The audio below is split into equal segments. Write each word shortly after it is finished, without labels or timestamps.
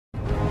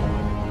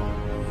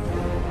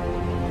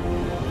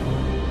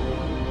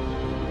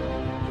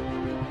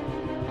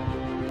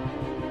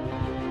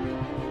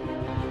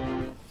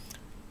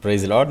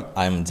Praise the Lord.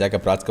 I am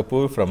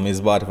RAJKAPOOR from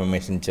MIZPAH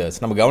REFORMATION Church.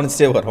 நம்ம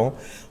கவனிச்சே வரோம்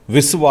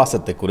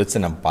விசுவாசத்தை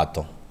குறித்து நம்ம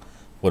பார்த்தோம்.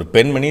 ஒரு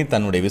பெண்மணி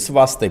தன்னுடைய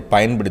விசுவாசத்தை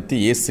பயன்படுத்தி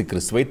இயேசு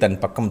கிறிஸ்துவை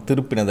தன் பக்கம்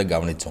திருப்பினதை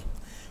கவனித்தோம்.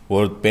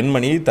 ஒரு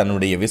பெண்மணி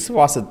தன்னுடைய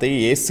விசுவாசத்தை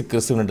இயேசு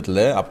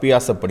கிறிஸ்துவினிடத்தில்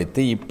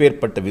அபியாசப்படுத்தி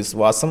இப்பேற்பட்ட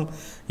விசுவாசம்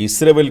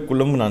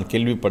இஸ்ரவேலுக்குள்ளும் நான்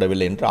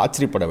கேள்விப்படவில்லை என்று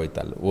ஆச்சரியப்பட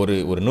வைத்தாள்.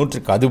 ஒரு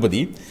நூற்றுக்கு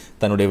அதிபதி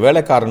தன்னுடைய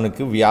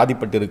வேலைக்காரனுக்கு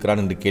வியாதிப்பட்டு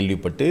இருக்கிறான் என்று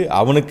கேள்விப்பட்டு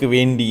அவனுக்கு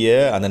வேண்டிய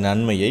அந்த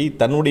நன்மையை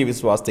தன்னுடைய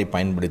விசுவாசத்தை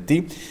பயன்படுத்தி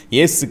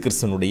இயேசு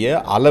கிறிஸ்துவனுடைய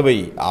அளவை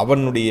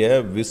அவனுடைய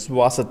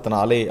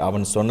விசுவாசத்தினாலே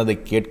அவன் சொன்னதை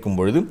கேட்கும்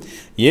பொழுது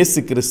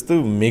இயேசு கிறிஸ்து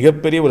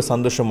மிகப்பெரிய ஒரு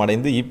சந்தோஷம்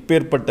அடைந்து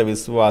இப்பேற்பட்ட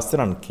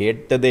விசுவாசத்தை நான்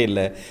கேட்டதே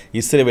இல்லை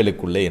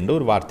இஸ்ரவேலுக்குள்ளே என்று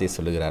ஒரு வார்த்தை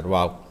சொல்லுகிறார். வா,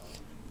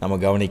 நம்ம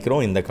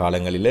கவனிக்கிறோம் இந்த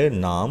காலங்களில்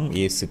நாம்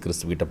இயேசு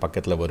கிறிஸ்துவிட்ட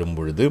பக்கத்தில் வரும்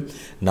பொழுது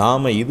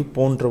நாம் இது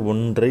போன்ற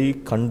ஒன்றை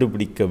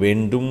கண்டுபிடிக்க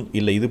வேண்டும்,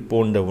 இல்லை இது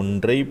போன்ற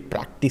ஒன்றை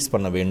ப்ராக்டிஸ்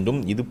பண்ண வேண்டும்,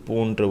 இது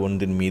போன்ற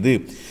ஒன்றின் மீது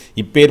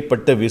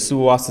இப்பேற்பட்ட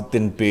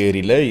விசுவாசத்தின்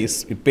பேரில்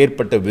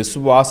இப்பேற்பட்ட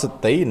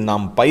விசுவாசத்தை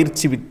நாம்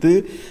பயிற்சிவித்து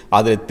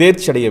அதில்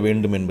தேர்ச்சி அடைய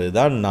வேண்டும்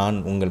என்பதுதான் நான்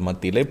உங்கள்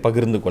மத்தியில்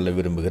பகிர்ந்து கொள்ள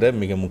விரும்புகிற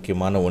மிக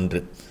முக்கியமான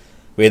ஒன்று.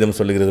 வேதம்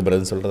சொல்லுகிறது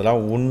பிரதர்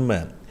சொல்கிறதெல்லாம்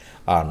உண்மை.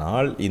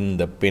 ஆனால்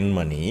இந்த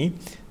பெண்மணி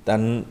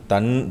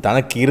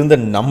தனக்கு இருந்த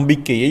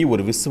நம்பிக்கையை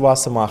ஒரு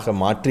விசுவாசமாக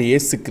மாற்றி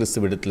இயேசு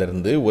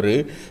கிறிஸ்துவிடத்திலிருந்து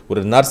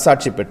ஒரு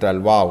நற்சாட்சி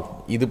பெற்றால், வாவ்,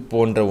 இது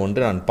போன்ற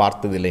ஒன்று நான்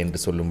பார்த்ததில்லை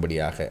என்று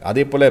சொல்லும்படியாக.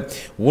 அதே போல்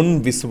உன்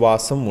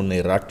விசுவாசம்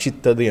உன்னை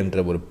ரட்சித்தது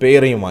என்ற ஒரு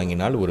பெயரையும்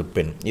வாங்கினால் ஒரு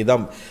பெண்.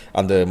 இதுதான்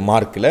அந்த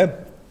மார்க்கில்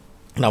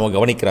நம்ம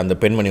கவனிக்கிற அந்த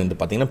பெண்மணி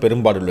பார்த்திங்கன்னா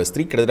பெரும்பாடுள்ள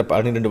ஸ்திரீ, கிட்டத்தட்ட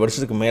 12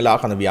 வருஷத்துக்கு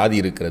மேலாக அந்த வியாதி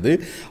இருக்கிறது.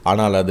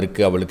 ஆனால்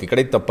அதற்கு அவளுக்கு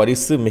கிடைத்த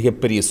பரிசு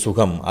மிகப்பெரிய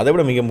சுகம். அதை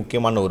விட மிக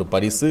முக்கியமான ஒரு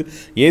பரிசு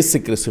இயேசு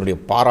கிறிஸ்துவினுடைய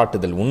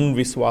பாராட்டுதல். உன்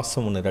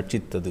விசுவாசம் உன்னை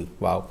ரட்சித்தது.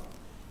 வா,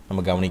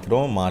 நம்ம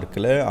கவனிக்கிறோம்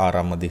மார்க்கில்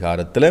 6ஆம்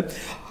அதிகாரத்தில்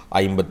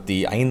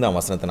 55ஆம்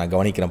வசனத்தை நான்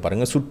கவனிக்கிறேன்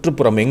பாருங்கள்.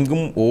 சுற்றுப்புறம்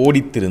எங்கும்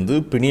ஓடித்திருந்து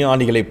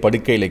பிணியாளிகளை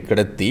படுக்கையில்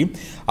கிடத்தி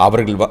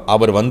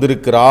அவர்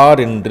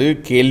வந்திருக்கிறார் என்று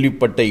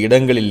கேள்விப்பட்ட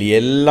இடங்களில்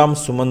எல்லாம்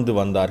சுமந்து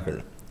வந்தார்கள்.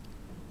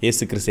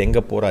 இயேசு கிறிஸ்து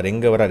எங்கே போகிறார்,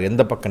 எங்கே வரார்,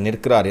 எந்த பக்கம்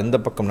நிற்கிறார், எந்த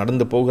பக்கம்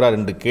நடந்து போகிறார்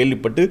என்று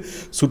கேள்விப்பட்டு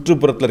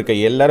சுற்றுப்புறத்தில் இருக்க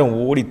எல்லாரும்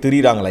ஓடி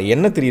திரிகிறாங்களா?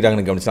 என்ன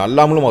திரிகிறாங்கன்னு கவனிச்சு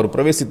அல்லாமலும் அவர்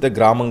பிரவேசித்த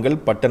கிராமங்கள்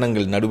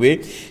பட்டணங்கள் நடுவே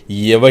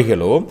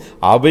எவைகளோ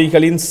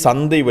அவைகளின்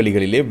சந்தை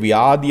வழிகளிலே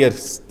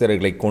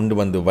வியாதியஸ்தர்களை கொண்டு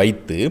வந்து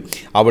வைத்து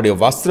அவருடைய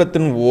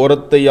வஸ்திரத்தின்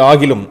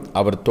ஓரத்தையாகிலும்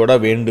அவர் தொட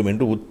வேண்டும்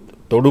என்று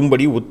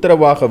தொடும்படி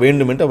உத்தரவாக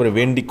வேண்டும் என்று அவர்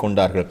வேண்டிக்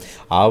கொண்டார்கள்.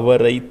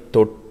 அவரை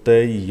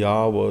தொட்ட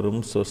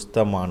யாவரும்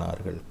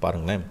சொஸ்தமானார்கள்.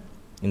 பாருங்களேன்,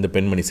 இந்த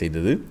பெண்மணி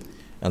செய்தது,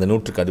 அந்த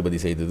நூற்றுக்கு அதிபதி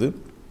செய்தது,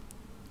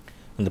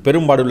 அந்த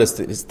பெரும்பாடுள்ள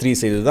ஸ்திரீ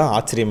செய்தது தான்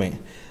ஆச்சரியமே.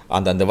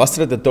 அந்த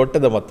வஸ்திரத்தை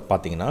தொட்டதை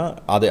பார்த்தீங்கன்னா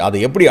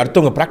அதை எப்படி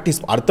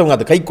அடுத்தவங்க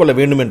அதை கை கொள்ள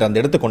வேண்டும் என்று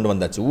அந்த இடத்தை கொண்டு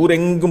வந்தாச்சு.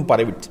 ஊரெங்கும்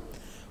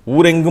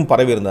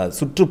பரவி இருந்தார்,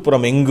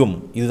 சுற்றுப்புறம் எங்கும்.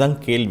 இதுதான்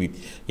கேள்வி.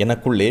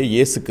 எனக்குள்ளே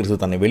இயேசு கிறிஸ்து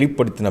தன்னை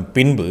வெளிப்படுத்தின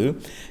பின்பு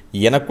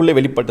எனக்குள்ளே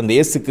வெளிப்பட்ட அந்த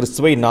இயேசு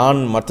கிறிஸ்துவை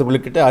நான்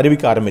மற்றவர்களுக்கிட்ட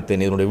அறிவிக்க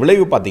ஆரம்பித்தேன். இதனுடைய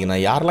விளைவு பார்த்தீங்கன்னா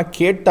யாரெல்லாம்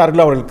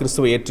கேட்டார்களோ அவர்கள்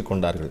கிறிஸ்துவை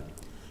ஏற்றுக்கொண்டார்கள்.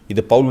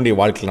 இது பவுலுடைய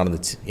வாழ்க்கையில்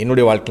நடந்துச்சு,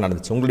 என்னுடைய வாழ்க்கையில்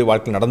நடந்துச்சு, உங்களுடைய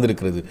வாழ்க்கையில்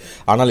நடந்திருக்கிறது.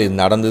 ஆனால் இது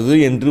நடந்தது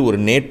என்று ஒரு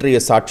நேற்றைய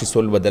சாட்சி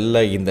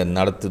சொல்வதல்ல இந்த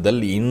நடத்துதல்.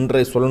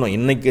 இன்றைய சொல்லணும்,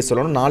 இன்னைக்கே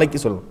சொல்லணும்,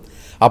 நாளைக்கு சொல்லணும்.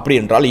 அப்படி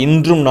என்றால்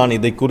இன்றும் நான்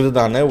இதை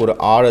குறித்தான ஒரு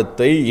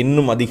ஆழத்தை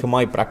இன்னும்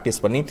அதிகமாக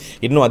ப்ராக்டிஸ் பண்ணி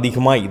இன்னும்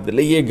அதிகமாக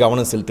இதிலேயே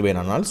கவனம்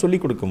செலுத்துவேன். ஆனால்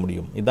சொல்லிக் கொடுக்க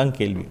முடியும். இதுதான்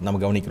கேள்வி.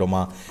 நம்ம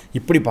கவனிக்கிறோமா?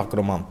 இப்படி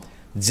பார்க்குறோமா?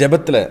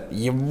 ஜெபத்தில்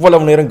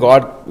எவ்வளவு நேரம்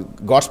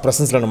காட்ஸ்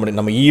ப்ரெசன்ஸில்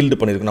நம்ம ஈல்டு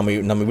பண்ணியிருக்கோம்,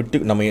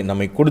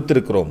 நம்மை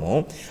கொடுத்துருக்கிறோமோ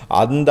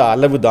அந்த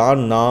அளவு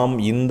தான் நாம்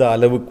இந்த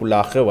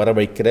அளவுக்குள்ளாக வர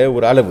வைக்கிற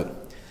ஒரு அளவு.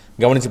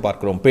 கவனித்து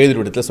பார்க்கிறோம்.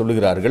 பேதுருவிடத்தில்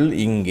சொல்லுகிறார்கள்,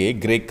 இங்கே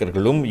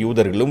கிரேக்கர்களும்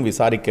யூதர்களும்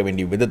விசாரிக்க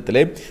வேண்டிய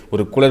விதத்தில்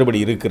ஒரு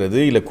குளறுபடி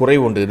இருக்கிறது, இல்லை குறை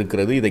ஒன்று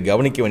இருக்கிறது, இதை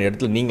கவனிக்க வேண்டிய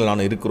இடத்துல நீங்கள்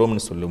நான்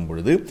இருக்கிறோம்னு சொல்லும்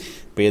பொழுது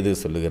பேதுரு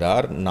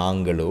சொல்லுகிறார்,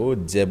 நாங்களோ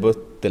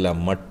ஜெபத்தில்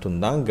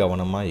மட்டும்தான்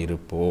கவனமாக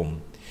இருப்போம்.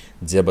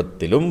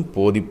 ஜெபத்திலும்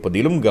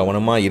போதிப்பதிலும்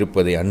கவனமாக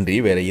இருப்பதை அன்றி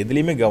வேறு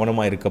எதிலையுமே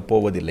கவனமாக இருக்க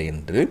போவதில்லை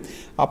என்று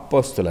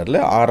அப்போஸ்தலரில்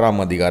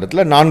 6ஆம்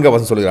அதிகாரத்தில் 4ஆம்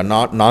வசனம்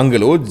சொல்கிறார்.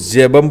 நாங்களோ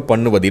ஜெபம்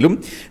பண்ணுவதிலும்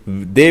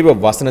தேவ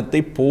வசனத்தை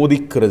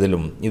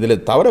போதிக்கிறதிலும் இதில்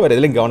தவிர வேறு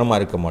எதிலையும் கவனமாக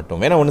இருக்க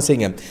மாட்டோம். வேணா ஒன்று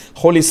செய்யுங்க,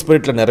 ஹோலி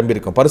ஸ்பிரிட்டில்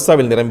நிரம்பியிருக்கோம்,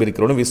 பரிசாவில்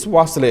நிரம்பியிருக்கிறவனும்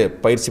விசுவாசில்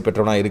பயிற்சி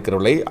பெற்றவனாக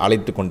இருக்கிறவர்களை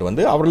அழைத்து கொண்டு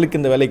வந்து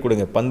அவர்களுக்கு இந்த வேலை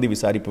கொடுங்க, பந்தி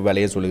விசாரிப்பு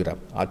வேலையை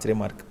சொல்லுகிறார்.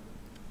 ஆச்சரியமாக இருக்கு.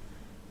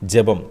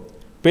 ஜெபம்.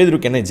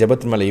 பேதுருக்கு என்ன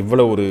ஜெபத்தின் மேலே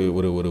இவ்வளோ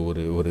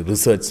ஒரு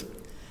ரிசர்ச்?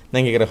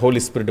 நான் கேட்குற ஹோலி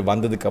ஸ்பிரிட்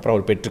வந்ததுக்கப்புறம்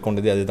அவர்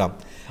பெற்றுக்கொண்டது அதுதான்.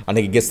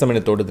 அன்றைக்கி கெத்செமனே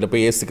தோட்டத்தில்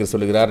போய் இயேசுக்கு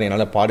சொல்லுகிறார்,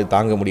 என்னால் பாடு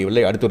தாங்க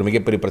முடியவில்லை, அடுத்து ஒரு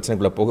மிகப்பெரிய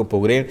பிரச்சனைக்குள்ளே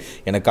போகிறேன்,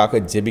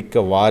 எனக்காக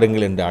ஜெபிக்க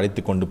வாருங்கள் என்று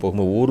அழைத்து கொண்டு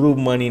போகும்போது 1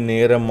 மணி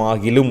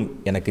நேரமாகிலும்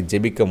எனக்கு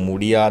ஜெபிக்க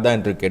முடியாதா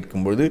என்று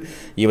கேட்கும்பொழுது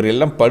இவர்கள்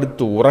எல்லாம்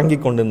படுத்து உறங்கி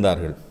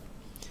கொண்டிருந்தார்கள்.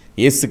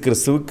 இயேசு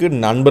கிறிஸ்துவுக்கு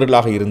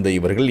நண்பர்களாக இருந்த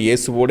இவர்கள்,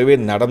 இயேசுவோடவே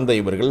நடந்த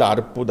இவர்கள்,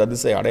 அற்புத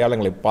அதிசய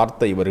அடையாளங்களை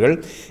பார்த்த இவர்கள்,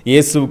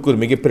 இயேசுவுக்கு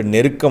ஒரு மிகப்பெரிய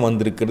நெருக்கம்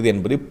வந்திருக்கிறது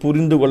என்பதை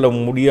புரிந்து கொள்ள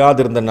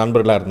முடியாதிருந்த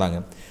நண்பர்களாக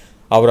இருந்தாங்க.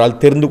 அவரால்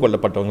தெரிந்து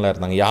கொள்ளப்பட்டவங்களாக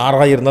இருந்தாங்க.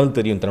 யாராக இருந்தாலும்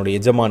தெரியும், தன்னுடைய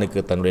எஜமானுக்கு,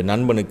 தன்னுடைய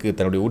நண்பனுக்கு,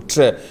 தன்னுடைய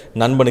உற்ற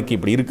நண்பனுக்கு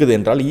இப்படி இருக்குது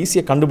என்றால்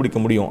ஈஸியாக கண்டுபிடிக்க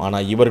முடியும்.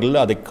 ஆனால்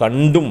இவர்கள் அதை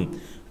கண்டும்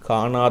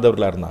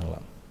காணாதவர்களாக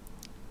இருந்தாங்களாம்.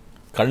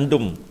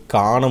 கண்டும்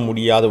காண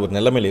முடியாத ஒரு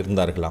நிலைமையில்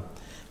இருந்தார்களாம்.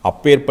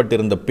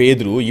 அப்பேற்பட்டிருந்த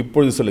பேதுரு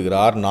இப்பொழுது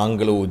சொல்லுகிறார்,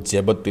 நாங்களோ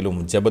ஜெபத்திலும்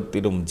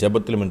ஜெபத்திலும்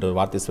ஜெபத்திலும் என்ற ஒரு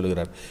வார்த்தை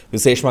சொல்லுகிறார்.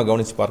 விசேஷமாக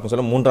கவனித்து பார்க்கணும்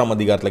சொல்ல 3ஆம்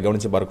அதிகாரத்தில்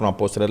கவனித்து பார்க்கணும்.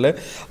 அப்போஸ்தலரில்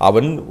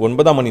அவன்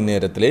 9ஆம் மணி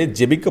நேரத்திலே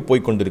ஜெபிக்க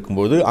போய்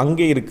கொண்டிருக்கும்போது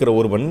அங்கே இருக்கிற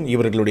ஒருவன்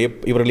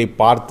இவர்களை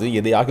பார்த்து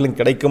எதையாகிலும்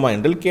கிடைக்குமா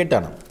என்று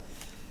கேட்டானாம்.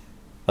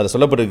 அது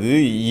சொல்லப்படுது,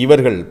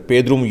 இவர்கள்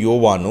பேதுரும்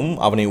யோவானும்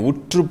அவனை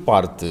உற்று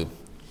பார்த்து,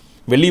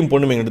 வெள்ளியும்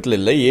பொண்ணும் எங்கள் இடத்துல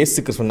இல்லை, இயேசு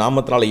கிறிஸ்து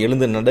நாமத்தினால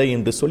எழுந்து நட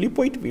என்று சொல்லி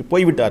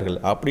போய்விட்டார்கள்.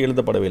 அப்படி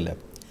எழுதப்படவில்லை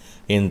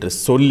என்று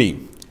சொல்லி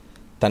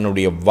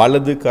தன்னுடைய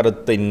வலது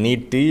கரத்தை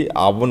நீட்டி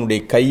அவனுடைய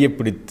கையை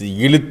பிடித்து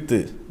இழுத்து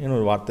என்ன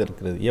ஒரு வார்த்தை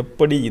இருக்கிறது.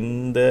 எப்படி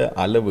இந்த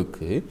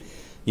அளவுக்கு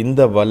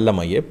இந்த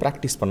வல்லமையை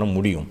ப்ராக்டிஸ் பண்ண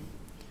முடியும்?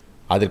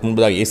 அதற்கு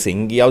முன்பதாக இயேசு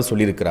எங்கேயாவது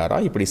சொல்லியிருக்கிறாரா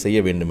இப்படி செய்ய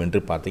வேண்டும்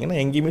என்று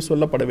பார்த்தீங்கன்னா எங்கேயுமே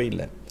சொல்லப்படவே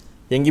இல்லை,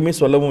 எங்கேயுமே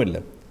சொல்லவும்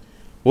இல்லை.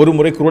 ஒரு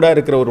முறை குருடாக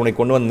இருக்கிற ஒருவனை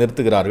கொண்டு வந்து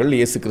நிறுத்துகிறார்கள்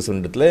இயேசு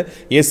கிறிஸ்துவிடத்தில்.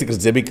 இயேசு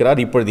கிறிஸ்து ஜெபிக்கிறார்.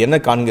 இப்பொழுது என்ன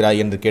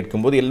காண்கிறாய் என்று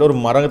கேட்கும்போது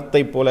எல்லோரும்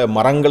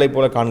மரங்களைப்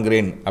போல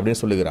காண்கிறேன்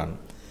அப்படின்னு சொல்லுகிறான்.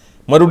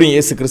 மறுபடியும்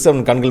இயேசு கிறிஸ்து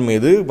அவன் கண்கள்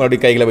மீது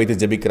மறுபடியும் கைகளை வைத்து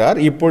ஜெபிக்கிறார்.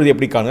 இப்பொழுது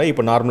எப்படி காண்கிறார்?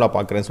 இப்போ நார்மலாக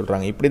பார்க்குறேன்னு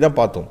சொல்கிறாங்க. இப்படி தான்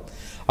பார்த்தோம்.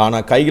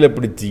 ஆனால் கைகளை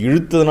பிடித்து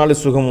இழுத்ததுனால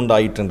சுகம்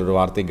உண்டாயிற்று என்ற ஒரு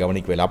வார்த்தையை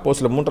கவனிக்கவில்லை.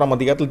 அப்போஸ்தலர் 3ஆம்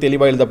அதிகாரத்தில்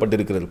தெளிவாக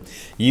எழுதப்பட்டிருக்கிறது.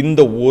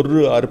 இந்த ஒரு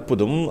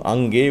அற்புதம்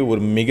அங்கே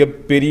ஒரு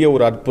மிகப்பெரிய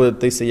ஒரு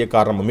அற்புதத்தை செய்ய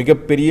காரணம்,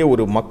 மிகப்பெரிய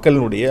ஒரு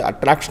மக்களுடைய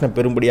அட்ராக்ஷனை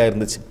பெரும்படியாக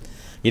இருந்துச்சு.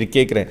 இது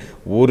கேட்குறேன்,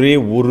 ஒரே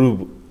ஒரு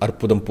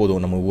அற்புதம்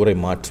போதும் நம்ம ஊரை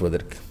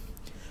மாற்றுவதற்கு.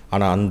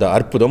 ஆனால் அந்த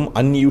அற்புதம்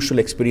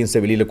அன்யூஷுவல் எக்ஸ்பீரியன்ஸை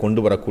வெளியில் கொண்டு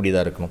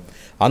வரக்கூடியதாக இருக்கணும்.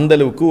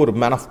 அந்தளவுக்கு ஒரு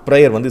மேன் ஆஃப்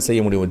ப்ரேயர் வந்து செய்ய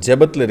முடியும்.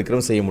 ஜெபத்தில்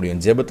இருக்கிறவங்க செய்ய முடியும்.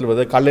 ஜெபத்தில்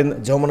வந்து காலையில்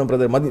ஜெபமன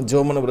பிரதர், மதியம்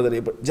ஜெபமன பிரதர்,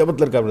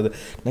 ஜெபத்தில் இருக்கா பிரதர்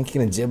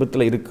நினைக்கிறேன்.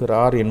 ஜெபத்தில்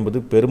இருக்கிறார் என்பது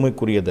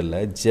பெருமைக்குரியதல்ல,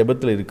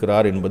 ஜெபத்தில்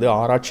இருக்கிறார் என்பது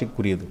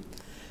ஆராய்ச்சிக்குரியது.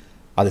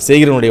 அது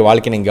செய்கிறவனுடைய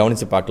வாழ்க்கையை நீங்கள்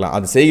கவனித்து பார்க்கலாம்.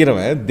 அது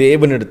செய்கிறவன்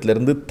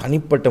தேவனிடத்திலிருந்து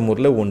தனிப்பட்ட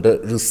முறையில் ஒன்றை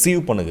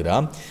ரிசீவ்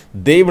பண்ணுகிறான்,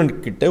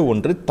 தேவன்கிட்ட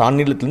ஒன்று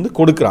தன்னிடத்திலிருந்து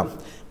கொடுக்குறான்.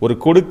 ஒரு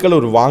கொடுக்கல்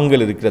ஒரு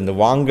வாங்கல் இருக்கிற, அந்த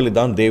வாங்கல்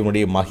தான்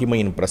தேவனுடைய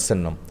மகிமையின்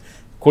பிரசன்னம்.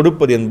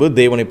 கொடுப்பது என்பது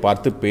தேவனை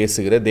பார்த்து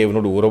பேசுகிற,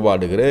 தேவனோடு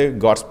உறவாடுகிற,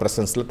 காட்ஸ்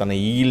ப்ரெசன்ஸில் தன்னை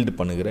ஈல்டு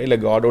பண்ணுகிற, இல்லை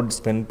காடோடு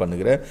ஸ்பெண்ட்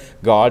பண்ணுகிற,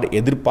 காட்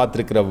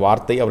எதிர்பார்த்துருக்கிற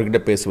வார்த்தை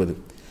அவர்கிட்ட பேசுவது.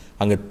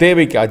 அங்கே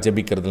தேவைக்கு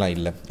ஜெபிக்கிறதுலாம்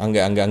இல்லை.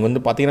 அங்கே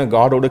வந்து பார்த்தீங்கன்னா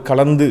காடோடு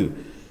கலந்து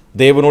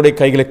தேவனுடைய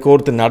கைகளை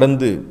கோர்த்து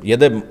நடந்து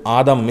எதை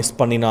ஆதாம் மிஸ்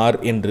பண்ணினார்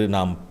என்று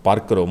நாம்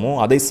பார்க்கிறோமோ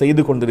அதை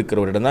செய்து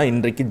கொண்டிருக்கிறவரிடம் தான்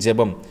இன்றைக்கு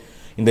ஜெபம்.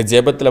 இந்த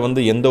ஜெபத்தில்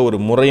வந்து எந்த ஒரு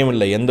முறையும்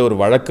இல்லை, எந்த ஒரு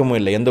வழக்கமும்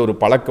இல்லை, எந்த ஒரு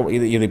பழக்கம்,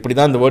 இது இப்படி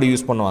தான் இந்த வேர்டு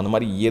யூஸ் பண்ணுவோம், அந்த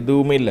மாதிரி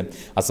எதுவுமே இல்லை.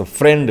 அஸ் அ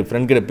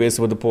ஃப்ரெண்ட்கிட்ட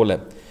பேசுவது போல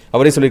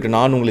அவரே சொல்லியிருக்க,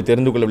 நான் உங்களை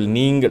தெரிந்து கொள்ளவில்லை,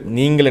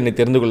 நீங்கள் என்னை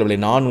தெரிந்து கொள்ளவில்லை,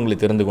 நான் உங்களை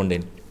தெரிந்து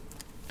கொண்டேன்.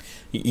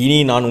 இனி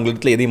நான்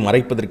உங்களிடத்தில் எதையும்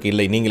மறைப்பதற்கு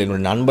இல்லை, நீங்கள்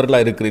என்னுடைய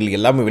நண்பர்களாக இருக்கிறீர்கள்,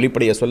 எல்லாமே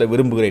வெளிப்படையாக சொல்ல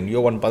விரும்புகிறேன்.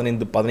 யோவான்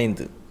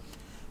 15:15.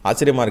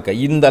 ஆச்சரியமாக இருக்க,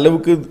 இந்த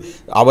அளவுக்கு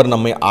அவர்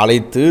நம்மை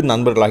அழைத்து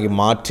நண்பர்களாகி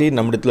மாற்றி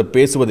நம்மிடத்தில்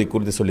பேசுவதை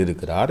குறித்து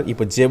சொல்லியிருக்கிறார்.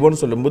 இப்போ ஜெபம்னு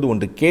சொல்லும்போது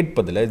ஒன்று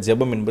கேட்பதில்,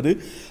 ஜெபம் என்பது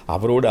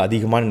அவரோடு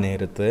அதிகமான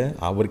நேரத்தை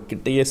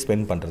அவர்கிட்டையே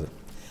ஸ்பெண்ட் பண்ணுறது.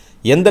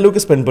 எந்த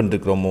அளவுக்கு ஸ்பெண்ட்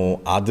பண்ணிருக்கிறோமோ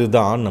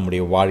அதுதான்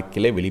நம்முடைய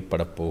வாழ்க்கையில்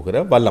வெளிப்பட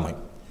போகிற வல்லமை.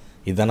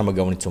 இதுதான் நம்ம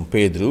கவனித்தோம்.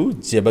 பேதுரு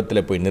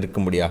ஜெபத்தில் போய்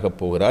நிற்கும்படியாக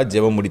போகிறார்.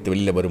 ஜெபம் முடித்து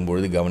வெளியில்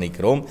வரும்பொழுது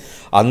கவனிக்கிறோம்,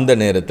 அந்த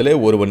நேரத்தில்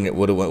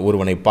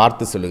ஒருவனை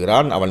பார்த்து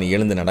சொல்லுகிறான், அவன்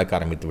எழுந்து நடக்க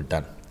ஆரம்பித்து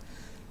விட்டான்.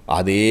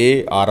 அதே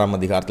 6ஆம்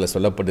அதிகாரத்தில்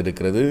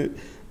சொல்லப்பட்டிருக்கிறது,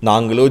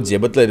 நாங்களோ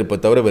ஜெபத்தில் இருப்பதை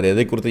தவிர வேறு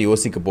எதை குறித்து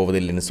யோசிக்க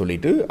போவதில்லைன்னு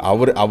சொல்லிட்டு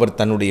அவர்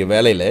தன்னுடைய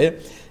வேலையில்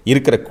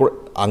இருக்கிற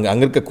அங்கே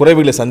இருக்க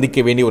குறைவுகளை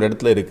சந்திக்க வேண்டிய ஒரு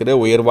இடத்துல இருக்கிற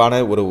உயர்வான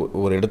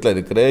ஒரு இடத்துல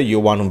இருக்கிற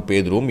யோவானும்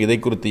பேதுரும் இதை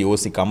குறித்து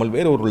யோசிக்காமல்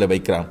வேறு ஒரு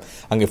வைக்கிறான்.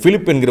 அங்கே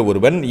பிலிப் என்கிற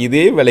ஒருவன்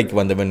இதே வேலைக்கு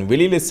வந்தவன்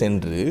வெளியில்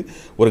சென்று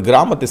ஒரு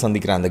கிராமத்தை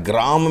சந்திக்கிறான். அந்த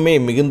கிராமமே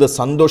மிகுந்த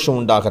சந்தோஷம்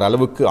உண்டாகிற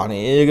அளவுக்கு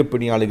அநேக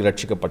பிணியாளிகள்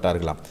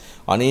ரட்சிக்கப்பட்டார்களாம்.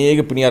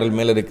 அநேக பிணியாளர்கள்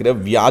மேலே இருக்கிற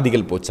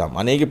வியாதிகள் போச்சாம்,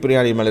 அநேக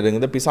பிணியாளிகள் மேலே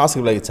இருக்கிற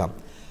பிசாசுகள் விலகிச்சாம்.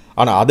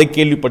 ஆனால் அதை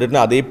கேள்விப்பட்டு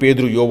அதே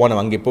பேதுரு யோவான்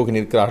அங்கே போக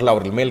நிற்கிறார்கள்.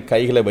 அவர்கள் மேல்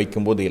கைகளை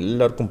வைக்கும்போது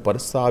எல்லாருக்கும்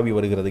பரிசாவி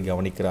வருகிறதை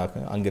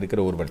கவனிக்கிறார்கள் அங்கே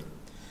இருக்கிற ஒருவன்.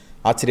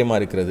 ஆச்சரியமாக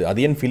இருக்கிறது,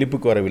 அது ஏன்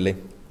பிலிப்புக்கு வரவில்லை?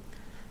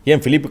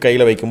 ஏன் பிலிப்பு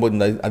கையில் வைக்கும்போது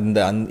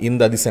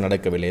இந்த அதிசயம்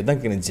நடக்கவில்லை?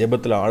 தான்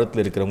ஜெபத்தில்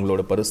ஆழத்தில்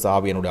இருக்கிறவங்களோட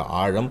பரிசாவியனுடைய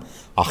ஆழம்,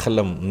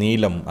 அகலம்,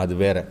 நீளம் அது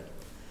வேற.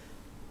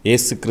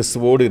 இயேசு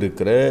கிறிஸ்துவோடு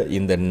இருக்கிற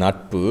இந்த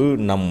நட்பு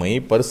நம்மை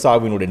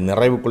பரிசாவினுடைய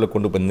நிறைவுக்குள்ளே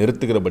கொண்டு போய்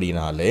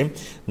நிறுத்துகிறபடினாலே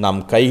நாம்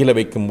கைகளை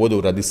வைக்கும்போது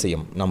ஒரு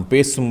அதிசயம், நாம்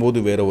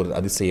பேசும்போது வேறு ஒரு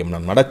அதிசயம்,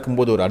 நாம்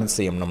நடக்கும்போது ஒரு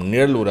அதிசயம், நம்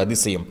நிழல் ஒரு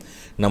அதிசயம்,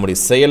 நம்முடைய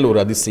செயல்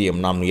ஒரு அதிசயம்,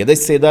 நாம் எதை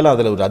செய்தாலும்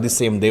அதில் ஒரு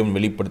அதிசயம் தேவன்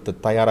வெளிப்படுத்த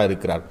தயாராக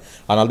இருக்கிறார்.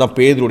 அதனால தான்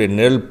பேதுருடைய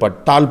நிழல்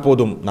பட்டால்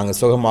போதும் நாங்கள்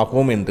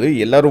சுகமாகவும் என்று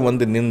எல்லாரும்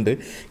வந்து நின்று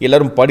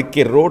எல்லாரும்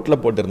படுக்கை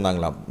ரோட்டில்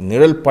போட்டுருந்தாங்களாம்.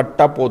 நிழல்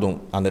பட்டால் போதும்,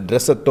 அந்த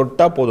ட்ரெஸ்ஸை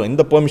தொட்டால் போதும்,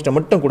 இந்த பெர்மிஷனை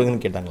மட்டும்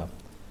கொடுங்கன்னு கேட்டாங்களாம்.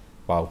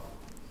 வாவ்,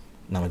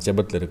 நம்ம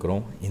ஜெபத்தில்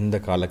இருக்கிறோம். இந்த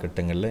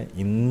காலகட்டங்களில்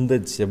இந்த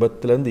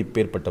ஜெபத்திலேருந்து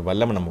இப்பேற்பட்ட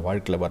வல்லமை நம்ம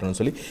வாழ்க்கையில் வரணும்னு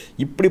சொல்லி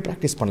இப்படி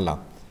ப்ராக்டிஸ்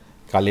பண்ணலாம்.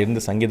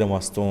 காலையிலேருந்து சங்கீதம்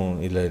வாசித்தோம்,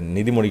 இல்லை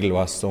நிதிமொழிகள்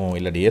வாசித்தோம்,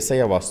 இல்லை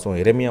ஏசாயா வாசித்தோம்,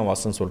 எரேமியா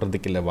வாசித்தோம்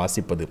சொல்கிறதுக்கு இல்லை,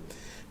 வாசிப்பது.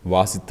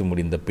 வாசித்து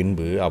முடிந்த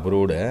பின்பு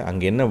அவரோட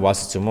அங்கே என்ன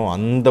வாசித்தோமோ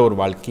அந்த ஒரு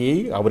வாழ்க்கையை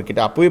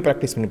அவர்கிட்ட அப்போவே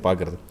ப்ராக்டிஸ் பண்ணி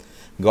பார்க்குறது.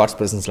 காட்ஸ்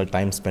ப்ரெசன்ஸில்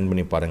டைம் ஸ்பெண்ட்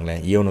பண்ணி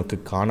பாருங்களேன். இவனுக்கு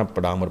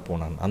காணப்படாமல்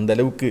போனான். அந்த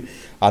அளவுக்கு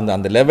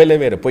அந்த லெவலே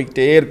வேறு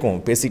போய்கிட்டே இருக்கும்,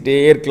 பேசிகிட்டே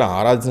இருக்கலாம்,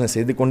 ஆராதனை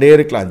செய்து கொண்டே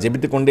இருக்கலாம்,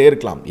 ஜெபித்து கொண்டே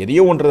இருக்கலாம்,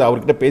 எதையோ ஒன்றது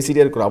அவர்கிட்ட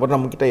பேசிகிட்டே இருக்கிறோம், அவர்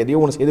நம்மக்கிட்ட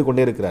எதையோ ஒன்று செய்து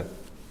கொண்டே இருக்கிறார்.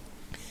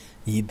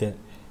 இதை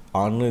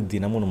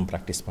தினமும் நம்ம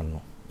ப்ராக்டிஸ்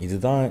பண்ணணும்.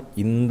 இதுதான்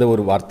இந்த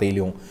ஒரு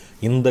வார்த்தையிலையும்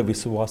இந்த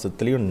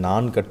விசுவாசத்துலேயும்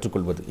நான்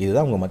கற்றுக்கொள்வது.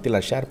 இதுதான் உங்கள் மத்தியில்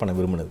நான் ஷேர் பண்ண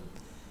விரும்பினது.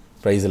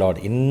 Price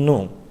Lord.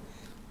 இன்னும்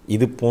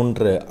இது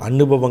போன்ற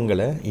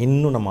அனுபவங்களை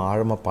இன்னும் நம்ம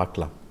ஆழமாக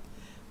பார்க்கலாம்.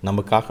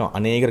 நமக்காக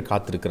அநேகர்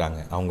காத்திருக்கிறாங்க.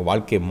 அவங்க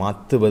வாழ்க்கையை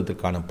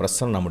மாற்றுவதற்கான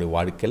பிரச்சனை நம்முடைய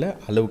வாழ்க்கையில்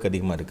அளவுக்கு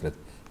அதிகமாக இருக்கிறது.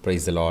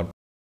 Price Lord.